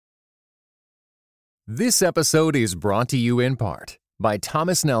This episode is brought to you in part by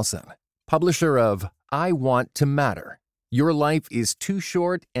Thomas Nelson, publisher of I Want to Matter. Your life is too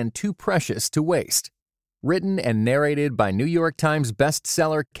short and too precious to waste. Written and narrated by New York Times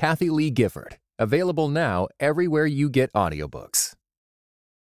bestseller Kathy Lee Gifford. Available now everywhere you get audiobooks.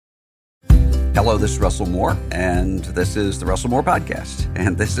 Hello, this is Russell Moore, and this is the Russell Moore Podcast.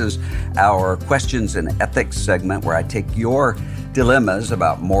 And this is our Questions and Ethics segment where I take your dilemmas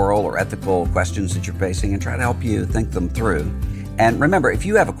about moral or ethical questions that you're facing and try to help you think them through. And remember, if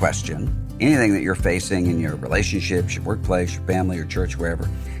you have a question, anything that you're facing in your relationships, your workplace, your family, your church, wherever,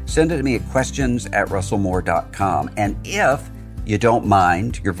 send it to me at questions@russellmoore.com. And if you don't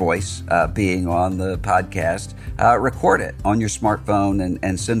mind your voice being on the podcast, record it on your smartphone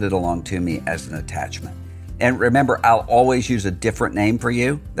and send it along to me as an attachment. And remember, I'll always use a different name for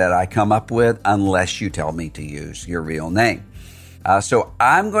you that I come up with unless you tell me to use your real name. So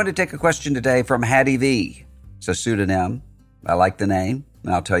I'm going to take a question today from Hattie V. It's a pseudonym. I like the name,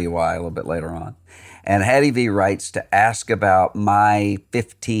 and I'll tell you why a little bit later on. And Hattie V writes to ask about my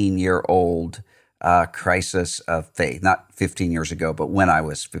 15-year-old crisis of faith, not 15 years ago, but when I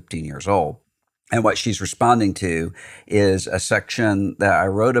was 15 years old. And what she's responding to is a section that I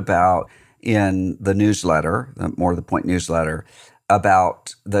wrote about in the newsletter, the More to the Point newsletter,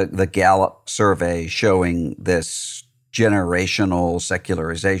 about the Gallup survey showing this generational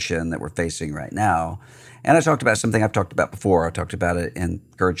secularization that we're facing right now. And I talked about something I've talked about before. I talked about it in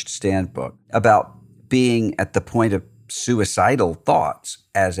Courage to Stand book, about being at the point of suicidal thoughts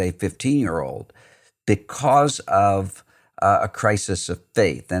as a 15-year-old because of a crisis of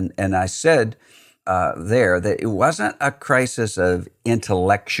faith. And I said there that it wasn't a crisis of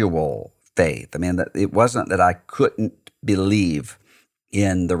intellectual faith. I mean, that it wasn't that I couldn't believe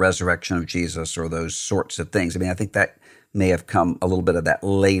in the resurrection of Jesus or those sorts of things. I mean, I think that may have come a little bit of that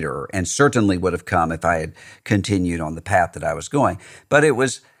later, and certainly would have come if I had continued on the path that I was going. But it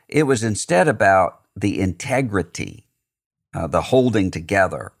was instead about the integrity, the holding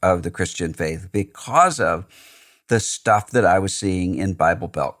together of the Christian faith because of the stuff that I was seeing in Bible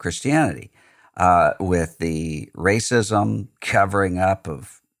Belt Christianity, with the racism, covering up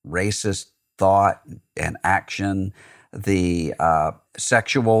of racist thought and action, the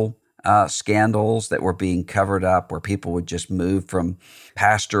sexual scandals that were being covered up, where people would just move from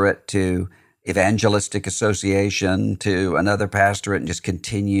pastorate to evangelistic association to another pastorate and just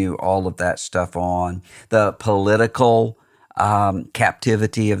continue all of that stuff on. The political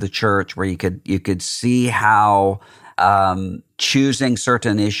captivity of the church, where you could see how choosing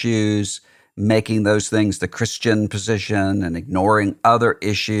certain issues, making those things the Christian position and ignoring other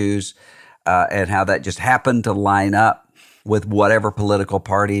issues, and how that just happened to line up with whatever political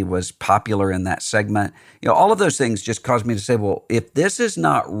party was popular in that segment. You know, all of those things just caused me to say, well, if this is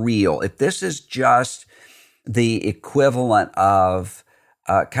not real, if this is just the equivalent of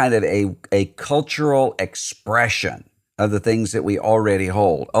kind of a cultural expression of the things that we already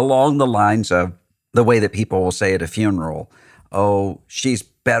hold, along the lines of the way that people will say at a funeral, oh, she's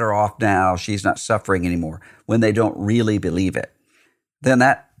better off now, she's not suffering anymore, when they don't really believe it, then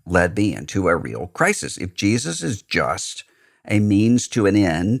that led me into a real crisis. If Jesus is just a means to an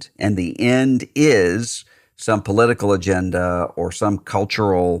end, and the end is some political agenda or some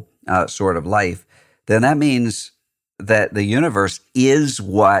cultural sort of life, then that means that the universe is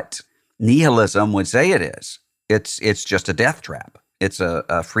what nihilism would say it is. It's just a death trap. It's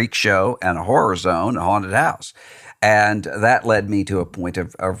a freak show and a horror zone, a haunted house. And that led me to a point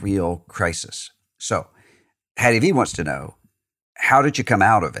of real crisis. So Hattie V wants to know, how did you come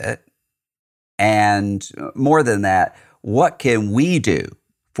out of it? And more than that, what can we do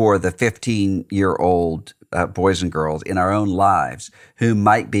for the 15-year-old boys and girls in our own lives who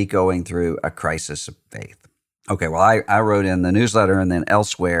might be going through a crisis of faith? Okay, well, I wrote in the newsletter and then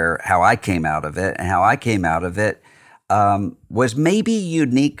elsewhere how I came out of it. And how I came out of it was maybe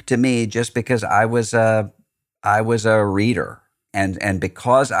unique to me just because I was a reader. And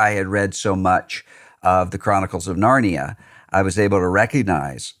because I had read so much of the Chronicles of Narnia, I was able to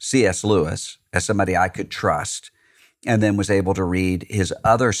recognize C.S. Lewis as somebody I could trust, and then was able to read his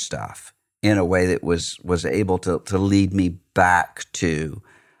other stuff in a way that was able to lead me back to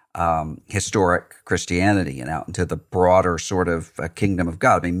historic Christianity and out into the broader sort of kingdom of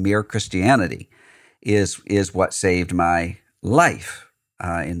God. I mean, mere Christianity is what saved my life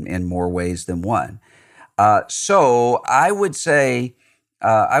in more ways than one. So I would say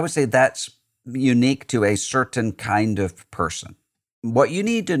that's unique to a certain kind of person. What you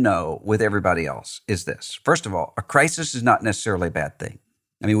need to know with everybody else is this. First of all, a crisis is not necessarily a bad thing.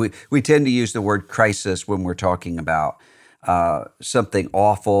 I mean, we tend to use the word crisis when we're talking about something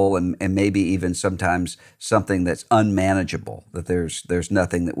awful, and maybe even sometimes something that's unmanageable, that there's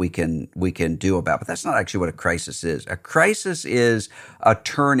nothing that we can do about. But that's not actually what a crisis is. A crisis is a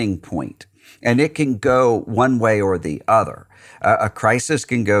turning point, and it can go one way or the other. A crisis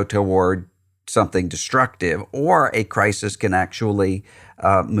can go toward something destructive, or a crisis can actually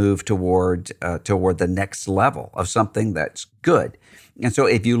move toward the next level of something that's good. And so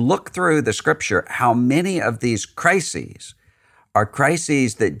if you look through the scripture, how many of these crises are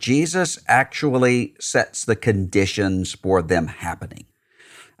crises that Jesus actually sets the conditions for them happening?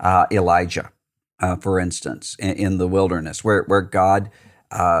 Elijah, for instance, in the wilderness, where God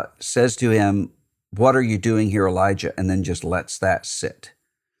says to him, "What are you doing here, Elijah?" and then just lets that sit.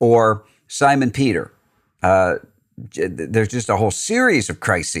 Or Simon Peter, there's just a whole series of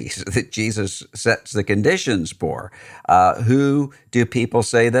crises that Jesus sets the conditions for. Who do people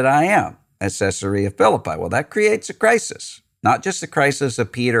say that I am? At Caesarea Philippi. Well, that creates a crisis, not just the crisis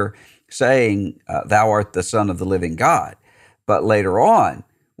of Peter saying, "Thou art the Son of the living God," but later on,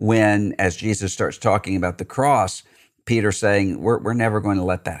 when, as Jesus starts talking about the cross, Peter saying, we're never going to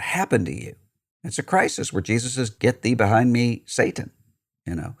let that happen to you. It's a crisis where Jesus says, "Get thee behind me, Satan."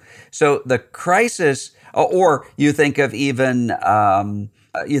 So the crisis, or you think of even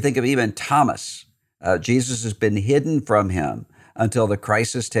Thomas. Jesus has been hidden from him until the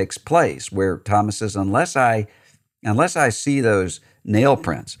crisis takes place, where Thomas says, unless I see those nail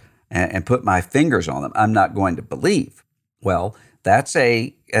prints and put my fingers on them, I'm not going to believe. Well, that's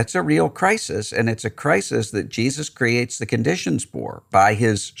a real crisis, and it's a crisis that Jesus creates the conditions for by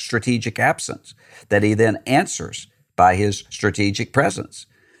his strategic absence, that he then answers by his strategic presence.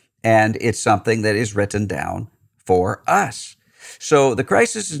 And it's something that is written down for us. So the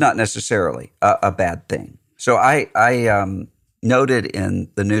crisis is not necessarily a bad thing. So I noted in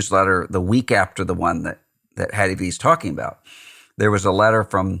the newsletter the week after the one that Hattie V is talking about, there was a letter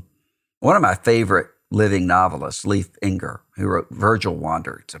from one of my favorite living novelists, Leif Inger, who wrote Virgil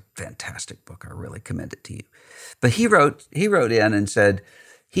Wander. It's a fantastic book. I really commend it to you. But he wrote in and said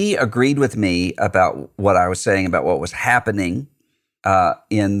he agreed with me about what I was saying about what was happening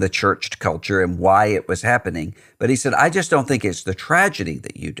in the church culture and why it was happening. But he said, I just don't think it's the tragedy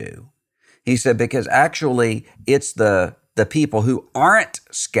that you do. He said, because actually it's the people who aren't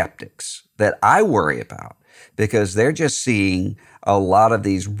skeptics that I worry about, because they're just seeing a lot of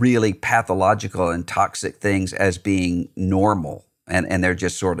these really pathological and toxic things as being normal, and they're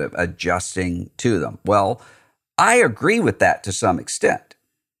just sort of adjusting to them. Well, I agree with that to some extent.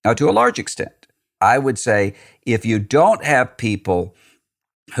 Now, to a large extent, I would say if you don't have people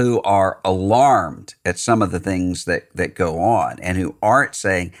who are alarmed at some of the things that go on and who aren't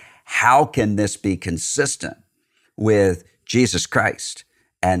saying, how can this be consistent with Jesus Christ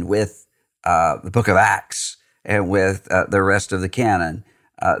and with the book of Acts and with the rest of the canon,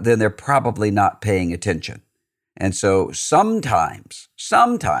 then they're probably not paying attention. And so sometimes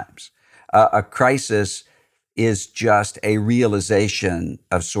a crisis is just a realization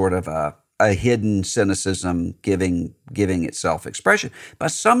of sort of a hidden cynicism giving itself expression.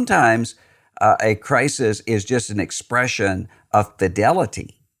 But sometimes a crisis is just an expression of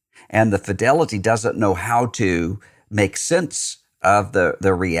fidelity, and the fidelity doesn't know how to make sense of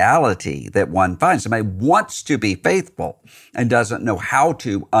the reality that one finds. Somebody wants to be faithful and doesn't know how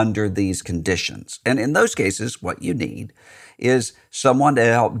to under these conditions. And in those cases, what you need is someone to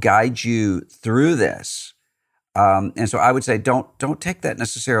help guide you through this. And so I would say don't take that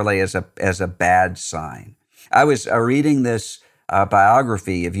necessarily as a bad sign. I was reading this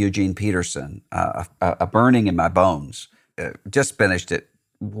biography of Eugene Peterson, A Burning in My Bones. Just finished it.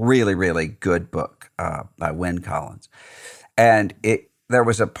 Really, really good book by Wynne Collins. And there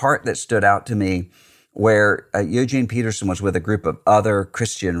was a part that stood out to me where Eugene Peterson was with a group of other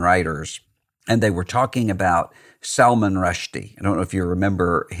Christian writers, and they were talking about Salman Rushdie. I don't know if you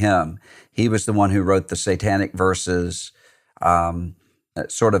remember him. He was the one who wrote the Satanic Verses,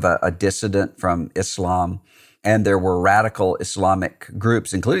 sort of a dissident from Islam. And there were radical Islamic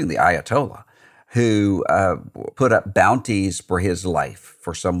groups, including the Ayatollah, who put up bounties for his life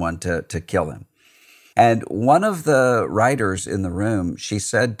for someone to kill him. And one of the writers in the room, she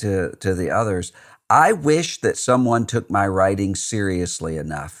said to the others, I wish that someone took my writing seriously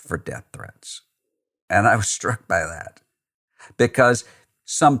enough for death threats. And I was struck by that, because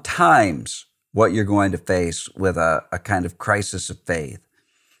sometimes what you're going to face with a kind of crisis of faith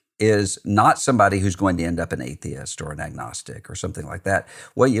is not somebody who's going to end up an atheist or an agnostic or something like that.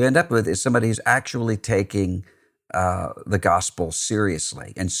 What you end up with is somebody who's actually taking the gospel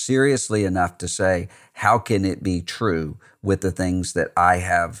seriously, and seriously enough to say, how can it be true with the things that I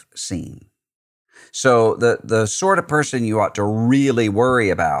have seen? So the sort of person you ought to really worry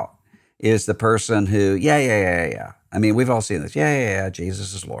about is the person who, yeah. I mean, we've all seen this. Yeah,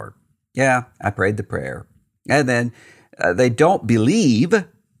 Jesus is Lord. Yeah, I prayed the prayer. And then they don't believe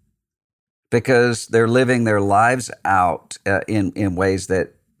because they're living their lives out in ways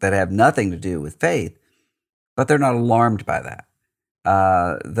that have nothing to do with faith, but they're not alarmed by that.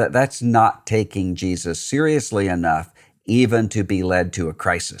 That's not taking Jesus seriously enough even to be led to a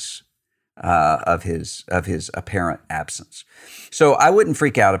crisis of his apparent absence. So I wouldn't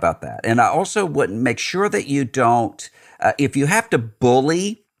freak out about that. And I also wouldn't make sure that you don't, if you have to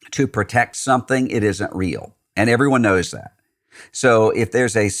bully to protect something, it isn't real. And everyone knows that. So if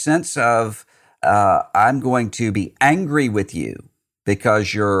there's a sense of, I'm going to be angry with you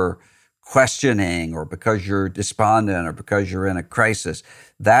because you're questioning or because you're despondent or because you're in a crisis,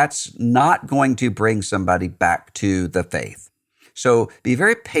 that's not going to bring somebody back to the faith. So be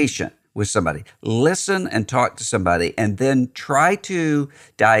very patient with somebody. Listen and talk to somebody and then try to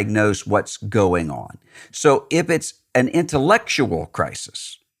diagnose what's going on. So if it's an intellectual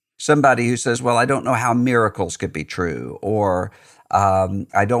crisis, somebody who says, well, I don't know how miracles could be true, or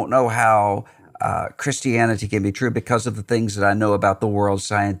I don't know how Christianity can be true because of the things that I know about the world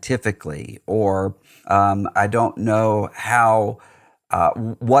scientifically, or I don't know how,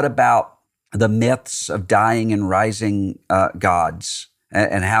 what about the myths of dying and rising gods,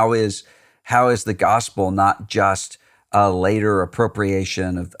 and how is the gospel not just a later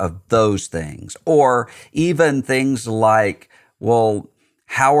appropriation of those things, or even things like, well,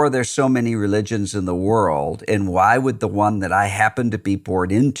 how are there so many religions in the world, and why would the one that I happen to be born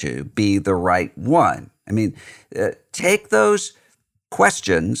into be the right one? I mean, take those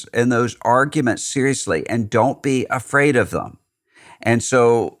questions and those arguments seriously and don't be afraid of them. And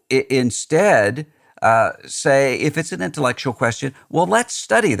so instead, say, if it's an intellectual question, well, let's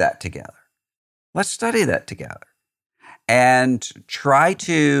study that together. Let's study that together and try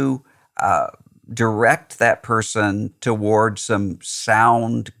to direct that person towards some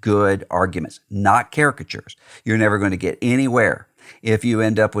sound, good arguments, not caricatures. You're never going to get anywhere if you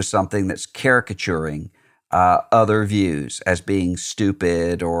end up with something that's caricaturing other views as being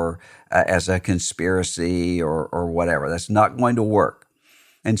stupid or as a conspiracy or whatever. That's not going to work.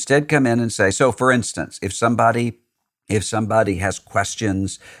 Instead, come in and say, so for instance, if somebody has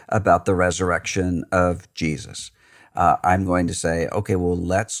questions about the resurrection of Jesus, I'm going to say, okay, well,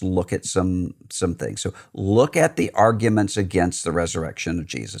 let's look at some things. So look at the arguments against the resurrection of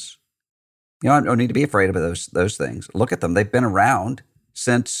Jesus. You don't need to be afraid of those things. Look at them. They've been around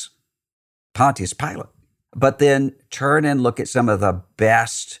since Pontius Pilate. But then turn and look at some of the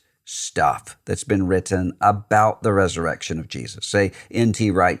best stuff that's been written about the resurrection of Jesus. Say,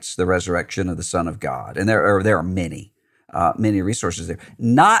 N.T. Wright's The Resurrection of the Son of God. And there are many resources there.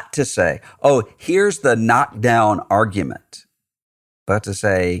 Not to say, oh, here's the knockdown argument, but to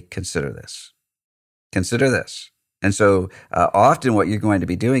say, consider this. Consider this. And so often what you're going to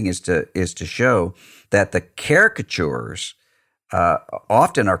be doing is to show that the caricatures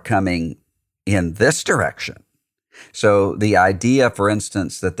often are coming in this direction. So the idea, for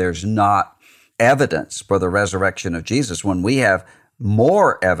instance, that there's not evidence for the resurrection of Jesus when we have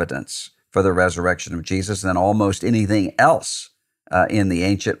more evidence for the resurrection of Jesus than almost anything else in the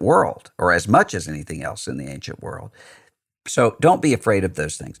ancient world, or as much as anything else in the ancient world. So don't be afraid of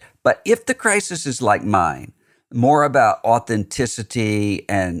those things. But if the crisis is like mine, more about authenticity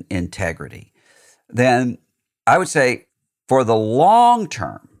and integrity, then I would say for the long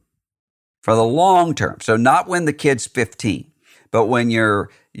term, so not when the kid's 15, but when you're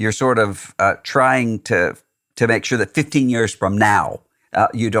sort of trying to make sure that 15 years from now,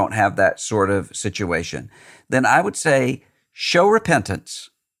 you don't have that sort of situation, then I would say show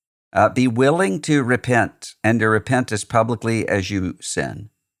repentance. Be willing to repent and to repent as publicly as you sin.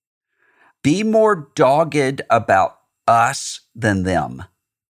 Be more dogged about us than them,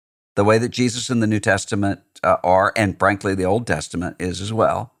 the way that Jesus in the New Testament are, and frankly, the Old Testament is as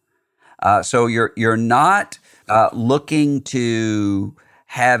well. So you're not looking to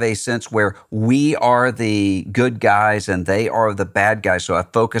have a sense where we are the good guys and they are the bad guys. So I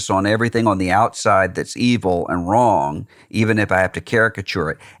focus on everything on the outside that's evil and wrong, even if I have to caricature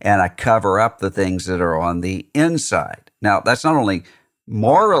it, and I cover up the things that are on the inside. Now, that's not only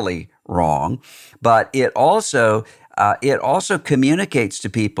morally wrong, but it also communicates to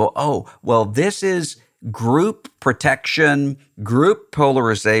people, oh, well, this is group protection, group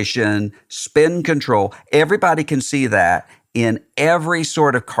polarization, spin control. Everybody can see that in every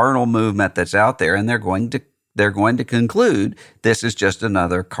sort of carnal movement that's out there, and they're going to conclude this is just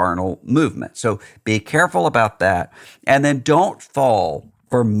another carnal movement. So be careful about that, and then don't fall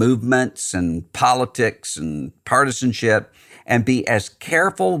for movements and politics and partisanship, and be as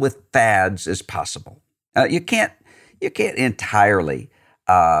careful with fads as possible. You can't entirely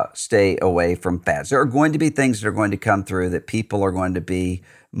stay away from fads. There are going to be things that are going to come through that people are going to be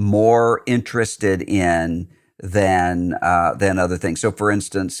more interested in than other things. So, for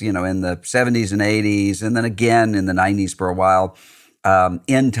instance, in the 70s and 80s, and then again in the 90s for a while,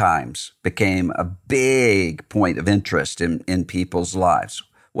 end times became a big point of interest in people's lives.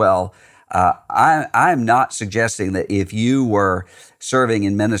 Well, I'm not suggesting that if you were serving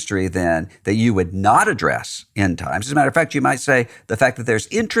in ministry then that you would not address end times. As a matter of fact, you might say the fact that there's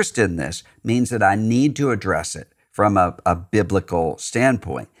interest in this means that I need to address it from a biblical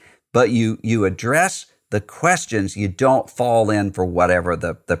standpoint. But you address the questions. You don't fall in for whatever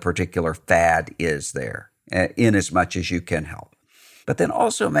the particular fad is there, in as much as you can help. But then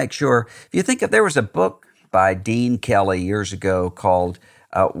also make sure, if you think there was a book by Dean Kelly years ago called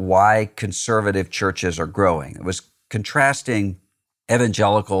Why Conservative Churches Are Growing. It was contrasting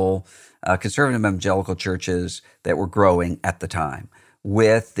conservative evangelical churches that were growing at the time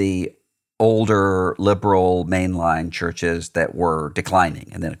with the older liberal mainline churches that were declining,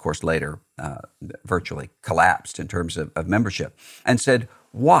 and then, of course, later virtually collapsed in terms of membership, and said,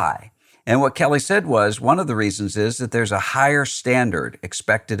 why? And what Kelly said was, one of the reasons is that there's a higher standard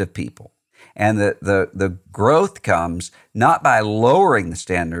expected of people. And the growth comes not by lowering the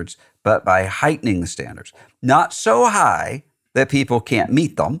standards, but by heightening the standards. Not so high that people can't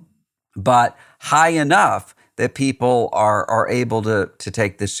meet them, but high enough that people are able to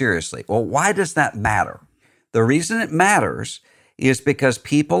take this seriously. Well, why does that matter? The reason it matters is because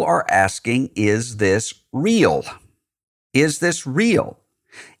people are asking, is this real? Is this real?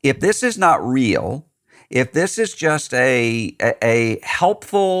 If this is not real, if this is just a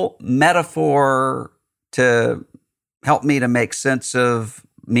helpful metaphor to help me to make sense of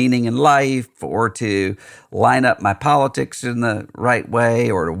meaning in life, or to line up my politics in the right way,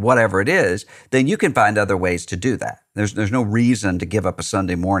 or whatever it is, then you can find other ways to do that. There's no reason to give up a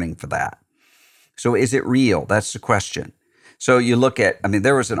Sunday morning for that. So is it real? That's the question. So you look at,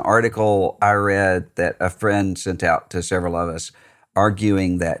 there was an article I read that a friend sent out to several of us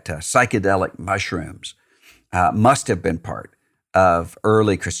arguing that psychedelic mushrooms must have been part of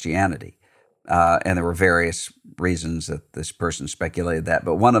early Christianity. And there were various reasons that this person speculated that.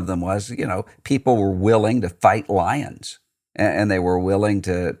 But one of them was, people were willing to fight lions, and they were willing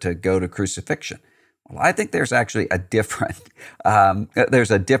to go to crucifixion. Well, I think there's actually a different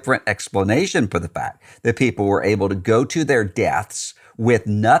explanation for the fact that people were able to go to their deaths with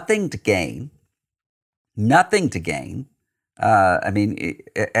nothing to gain. At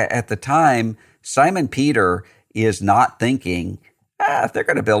the time, Simon Peter is not thinking, if they're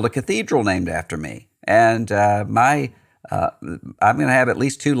going to build a cathedral named after me, and I'm going to have at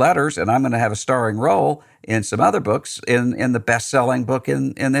least 2 letters, and I'm going to have a starring role in some other books in the best-selling book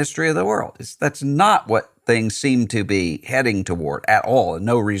in the history of the world. That's not what things seem to be heading toward at all, and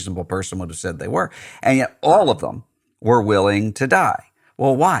no reasonable person would have said they were. And yet all of them were willing to die.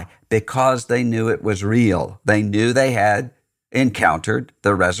 Well, why? Because they knew it was real. They knew they had encountered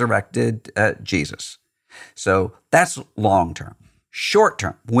the resurrected Jesus. So that's long-term.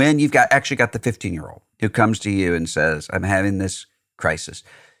 Short-term, when you've actually got the 15-year-old who comes to you and says, I'm having this crisis,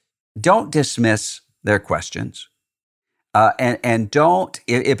 don't dismiss their questions. And don't,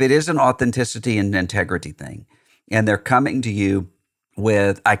 if it is an authenticity and integrity thing, and they're coming to you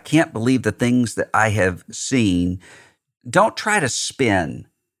with, I can't believe the things that I have seen, don't try to spin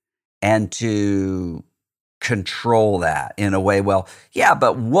and to control that in a way, well, yeah,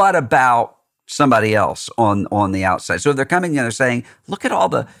 but what about somebody else on the outside? So if they're coming in and they're saying, look at all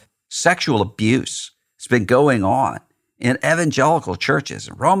the sexual abuse that's been going on in evangelical churches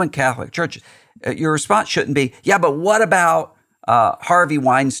and Roman Catholic churches, your response shouldn't be, yeah, but what about Harvey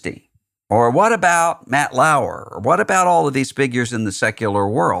Weinstein? Or what about Matt Lauer? Or what about all of these figures in the secular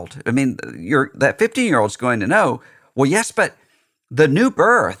world? That 15-year-old's going to know, well, yes, but the new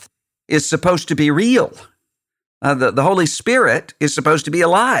birth is supposed to be real. The Holy Spirit is supposed to be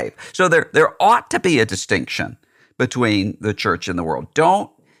alive. So there ought to be a distinction between the church and the world.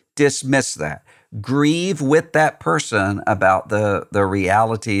 Don't dismiss that. Grieve with that person about the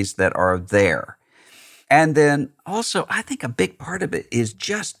realities that are there. And then also, I think a big part of it is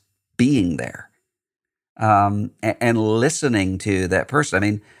just being there and listening to that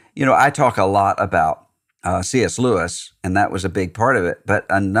person. I talk a lot about C.S. Lewis, and that was a big part of it. But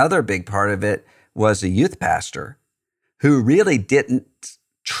another big part of it was a youth pastor who really didn't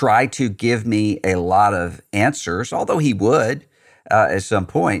try to give me a lot of answers, although he would at some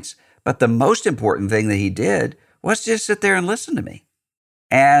points. But the most important thing that he did was just sit there and listen to me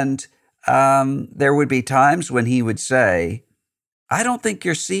And there would be times when he would say, I don't think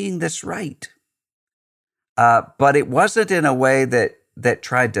you're seeing this right. But it wasn't in a way that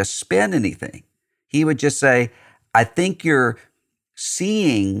tried to spin anything. He would just say, I think you're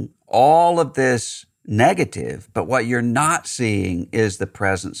seeing all of this negative, but what you're not seeing is the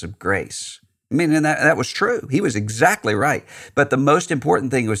presence of grace. I mean, and that was true. He was exactly right. But the most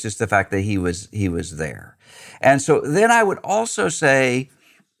important thing was just the fact that he was there. And so then I would also say,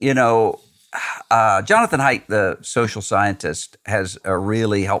 Jonathan Haidt, the social scientist, has a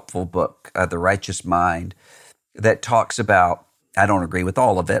really helpful book, The Righteous Mind, that talks about, I don't agree with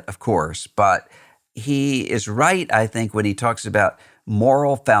all of it, of course, but he is right, I think, when he talks about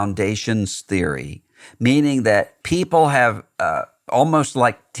moral foundations theory, meaning that people have almost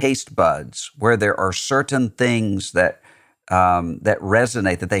like taste buds, where there are certain things that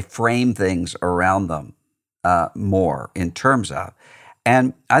resonate, that they frame things around them more in terms of.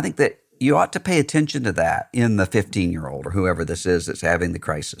 And I think that you ought to pay attention to that in the 15-year-old or whoever this is that's having the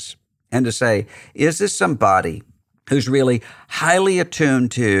crisis, and to say, is this somebody who's really highly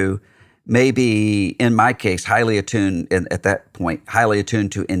attuned to, maybe in my case, highly attuned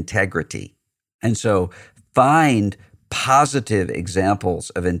to integrity? And so find positive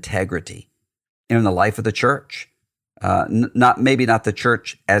examples of integrity in the life of the church. Maybe not the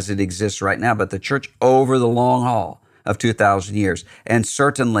church as it exists right now, but the church over the long haul of 2,000 years, and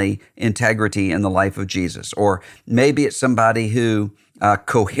certainly integrity in the life of Jesus. Or maybe it's somebody who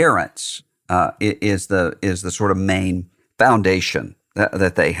coherence is the sort of main foundation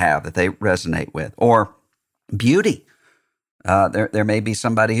that they have, that they resonate with. Or beauty. There may be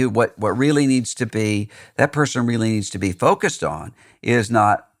somebody who what really needs to be, that person really needs to be focused on is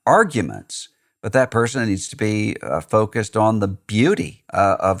not arguments, but that person needs to be focused on the beauty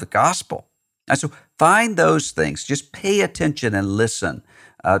of the gospel. And so find those things. Just pay attention and listen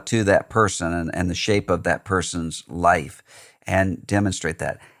to that person and the shape of that person's life, and demonstrate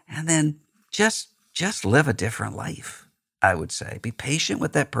that. And then just live a different life, I would say. Be patient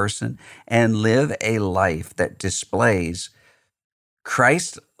with that person and live a life that displays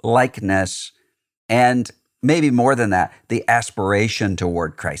Christ-likeness, and maybe more than that, the aspiration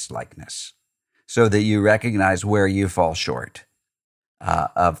toward Christ-likeness, so that you recognize where you fall short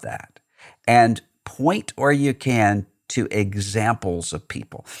of that. And point where you can to examples of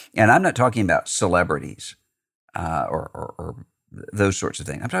people. And I'm not talking about celebrities or those sorts of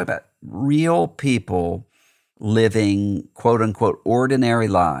things. I'm talking about real people living, quote unquote, ordinary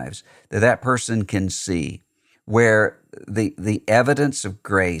lives that person can see, where the evidence of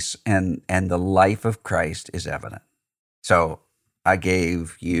grace and the life of Christ is evident. So I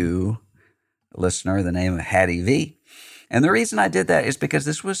gave you, listener, the name of Hattie V. And the reason I did that is because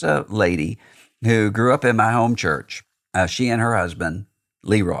this was a lady who grew up in my home church. She and her husband,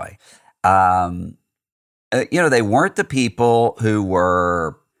 Leroy. They weren't the people who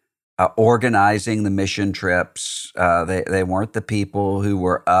were organizing the mission trips. They weren't the people who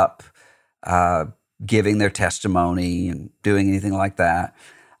were up giving their testimony and doing anything like that.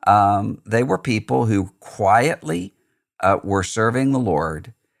 They were people who quietly were serving the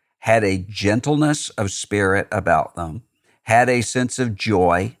Lord, had a gentleness of spirit about them, had a sense of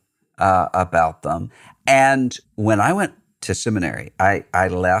joy about them. And when I went to seminary, I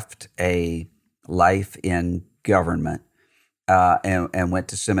left a life in government and went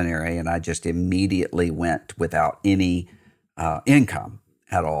to seminary, and I just immediately went without any income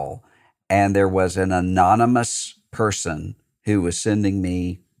at all. And there was an anonymous person who was sending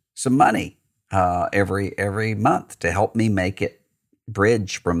me some money every month to help me make it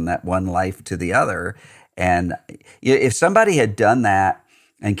bridge from that one life to the other. And if somebody had done that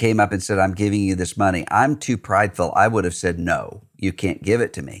and came up and said, I'm giving you this money, I'm too prideful. I would have said, no, you can't give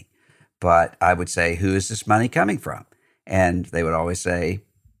it to me. But I would say, who is this money coming from? And they would always say,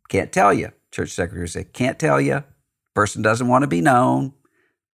 can't tell you. Church secretary would say, can't tell you. Person doesn't want to be known,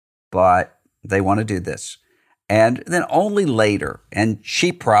 but they want to do this. And then only later, and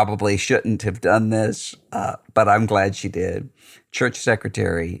she probably shouldn't have done this, but I'm glad she did. Church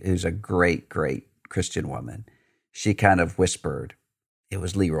secretary, who's a great, great Christian woman, she kind of whispered, it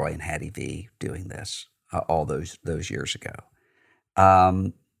was Leroy and Hattie V doing this all those years ago.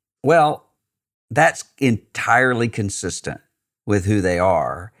 Well, that's entirely consistent with who they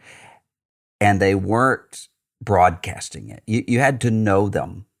are, and they weren't broadcasting it. You had to know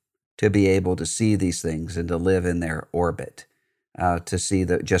them to be able to see these things and to live in their orbit, to see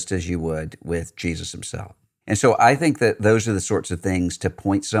that just as you would with Jesus himself. And so I think that those are the sorts of things to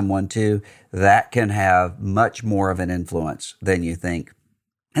point someone to that can have much more of an influence than you think.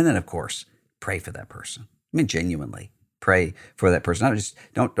 And then, of course, pray for that person. I mean, genuinely pray for that person.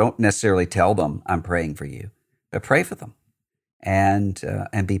 Don't necessarily tell them I'm praying for you, but pray for them and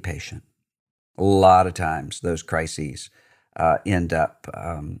be patient. A lot of times those crises end up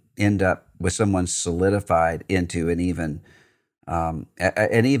with someone solidified into an even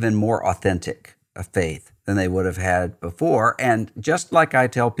more authentic faith than they would have had before. And just like I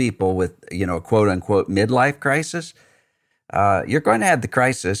tell people with, a quote unquote midlife crisis, you're going to have the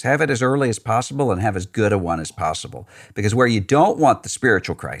crisis, have it as early as possible and have as good a one as possible. Because where you don't want the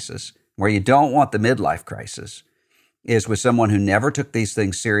spiritual crisis, where you don't want the midlife crisis, is with someone who never took these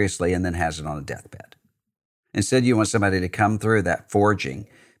things seriously and then has it on a deathbed. Instead, you want somebody to come through that forging,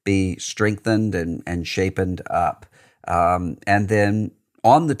 be strengthened and shapened up, and then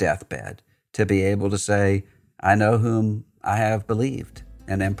on the deathbed to be able to say, I know whom I have believed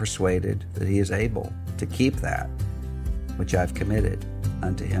and am persuaded that he is able to keep that which I've committed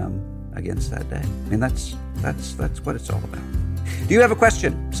unto him against that day. I mean, that's what it's all about. Do you have a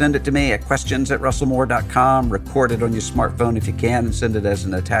question? Send it to me at questions@russellmoore.com. Record it on your smartphone if you can and send it as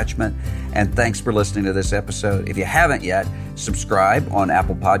an attachment. And thanks for listening to this episode. If you haven't yet, subscribe on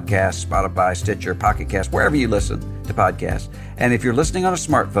Apple Podcasts, Spotify, Stitcher, Pocket Cast, wherever you listen to podcasts. And if you're listening on a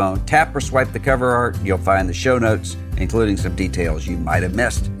smartphone, tap or swipe the cover art. You'll find the show notes, including some details you might have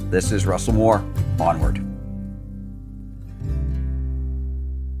missed. This is Russell Moore. Onward.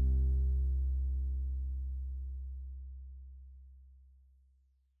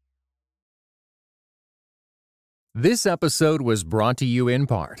 This episode was brought to you in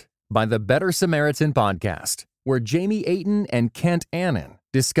part by the Better Samaritan podcast, where Jamie Ayton and Kent Annan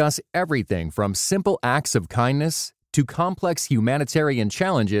discuss everything from simple acts of kindness to complex humanitarian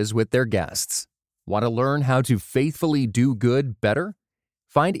challenges with their guests. Want to learn how to faithfully do good better?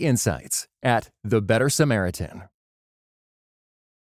 Find insights at The Better Samaritan.